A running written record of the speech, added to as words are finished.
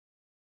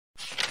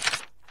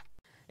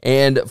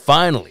And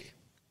finally,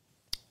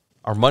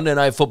 our Monday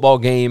Night Football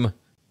game,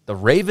 the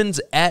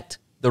Ravens at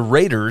the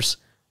Raiders.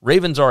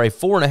 Ravens are a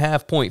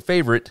 4.5-point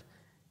favorite,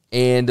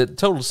 and the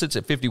total sits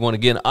at 51.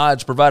 Again,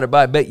 odds provided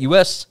by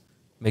BetUS.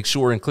 Make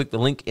sure and click the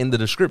link in the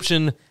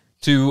description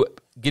to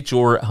get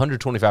your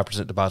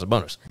 125% deposit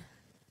bonus.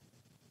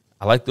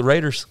 I like the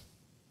Raiders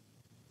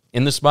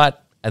in this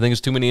spot. I think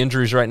it's too many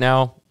injuries right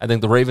now. I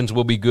think the Ravens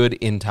will be good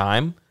in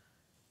time.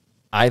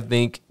 I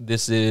think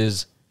this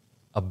is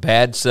a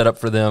bad setup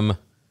for them,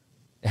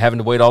 having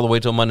to wait all the way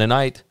till Monday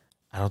night.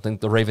 I don't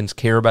think the Ravens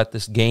care about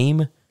this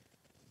game.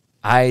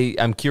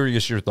 I'm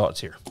curious your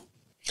thoughts here.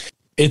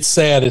 It's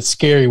sad. It's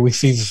scary. We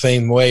feel the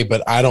same way,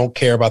 but I don't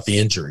care about the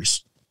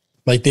injuries.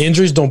 Like, the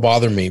injuries don't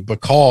bother me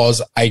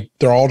because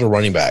they're all the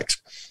running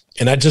backs.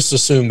 And I just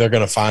assume they're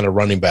going to find a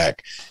running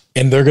back,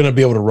 and they're going to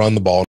be able to run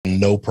the ball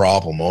no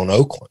problem on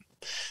Oakland.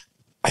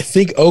 I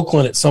think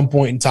Oakland at some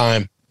point in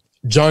time,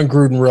 John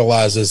Gruden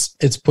realizes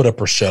it's put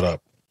up or shut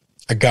up.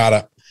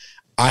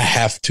 I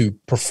have to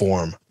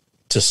perform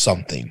to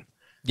something.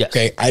 Yes.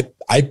 Okay. I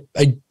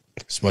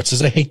as much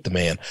as I hate the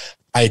man,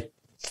 I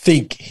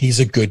think he's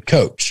a good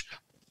coach,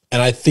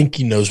 and I think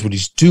he knows what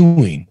he's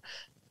doing.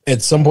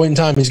 At some point in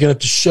time, he's going to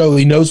have to show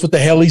he knows what the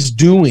hell he's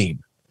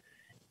doing.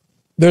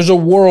 There's a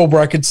world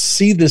where I could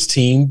see this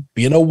team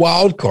being a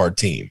wild card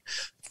team.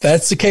 If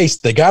that's the case,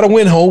 they got to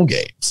win home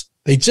games.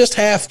 They just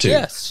have to.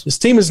 Yes. This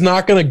team is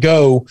not going to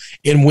go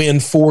and win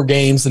 4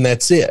 games and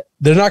that's it.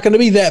 They're not going to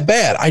be that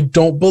bad. I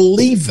don't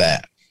believe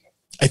that.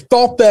 I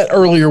thought that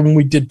earlier when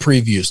we did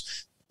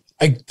previews.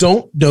 I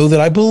don't know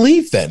that I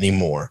believe that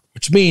anymore,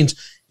 which means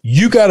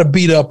you got to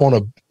beat a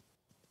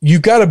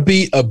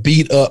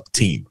beat up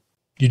team.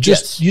 You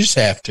just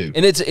have to.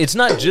 And it's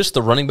not just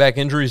the running back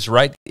injuries,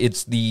 right?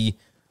 It's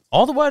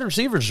all the wide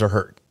receivers are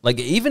hurt. Like,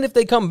 even if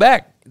they come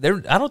back,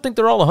 I don't think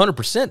they're all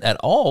 100% at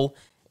all.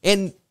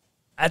 And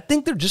I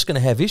think they're just going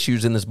to have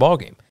issues in this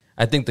ballgame.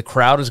 I think the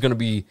crowd is going to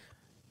be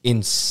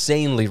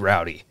insanely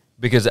rowdy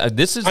because I'm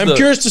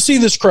curious to see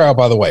this crowd,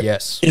 by the way.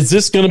 Yes. Is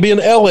this going to be an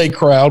LA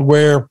crowd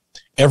where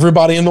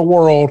everybody in the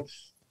world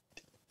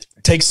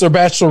takes their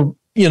bachelor,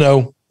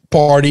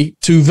 party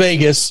to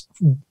Vegas,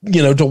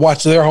 to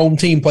watch their home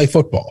team play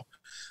football?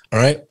 All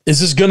right. Is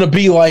this going to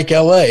be like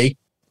LA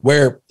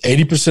where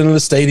 80% of the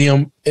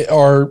stadium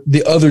are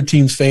the other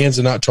team's fans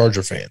and not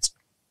Charger fans?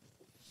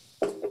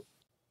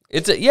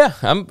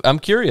 I'm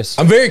curious.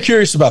 I'm very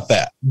curious about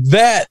that.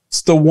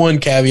 That's the one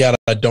caveat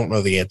I don't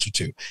know the answer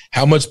to.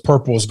 How much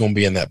purple is going to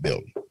be in that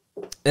building?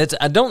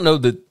 I don't know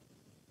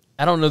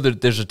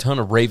that there's a ton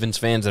of Ravens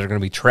fans that are going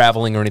to be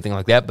traveling or anything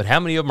like that, but how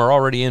many of them are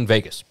already in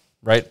Vegas,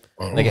 right?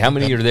 Like, how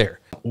many are there?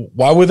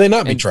 Why would they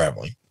not be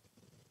traveling?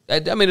 I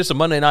mean, it's a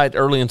Monday night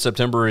early in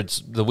September.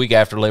 It's the week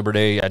after Labor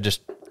Day.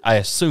 I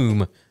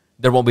assume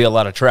there won't be a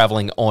lot of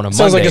traveling on a Monday.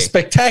 Sounds like a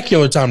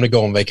spectacular time to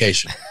go on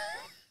vacation.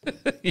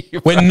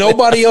 When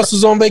nobody else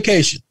is on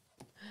vacation.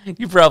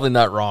 You're probably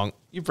not wrong.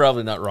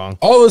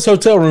 All those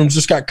hotel rooms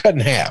just got cut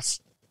in half.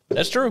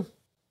 That's true.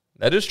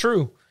 That is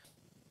true.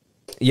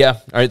 Yeah.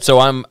 All right. So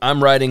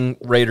I'm riding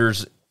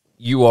Raiders.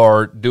 You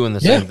are doing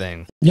the same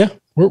thing. Yeah.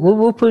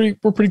 We're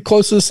pretty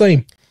close to the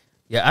same.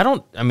 Yeah.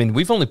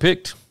 We've only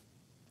picked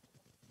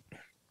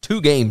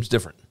 2 games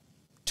different.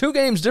 2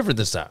 games different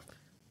this time.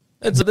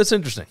 That's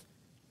interesting.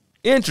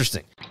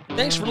 Interesting.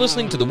 Thanks for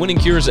listening to the Winning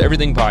Cures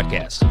Everything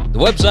podcast. The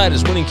website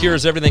is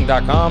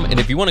winningcureseverything.com, and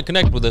if you want to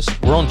connect with us,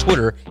 we're on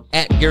Twitter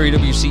at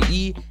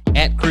GaryWCE,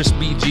 at Chris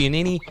B.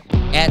 Giannini,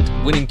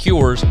 at Winning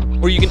Cures,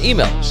 or you can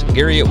email us,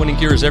 Gary at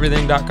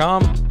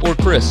winningcureseverything.com or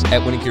Chris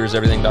at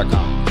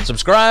winningcureseverything.com.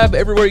 Subscribe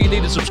everywhere you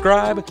need to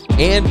subscribe,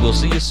 and we'll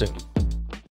see you soon.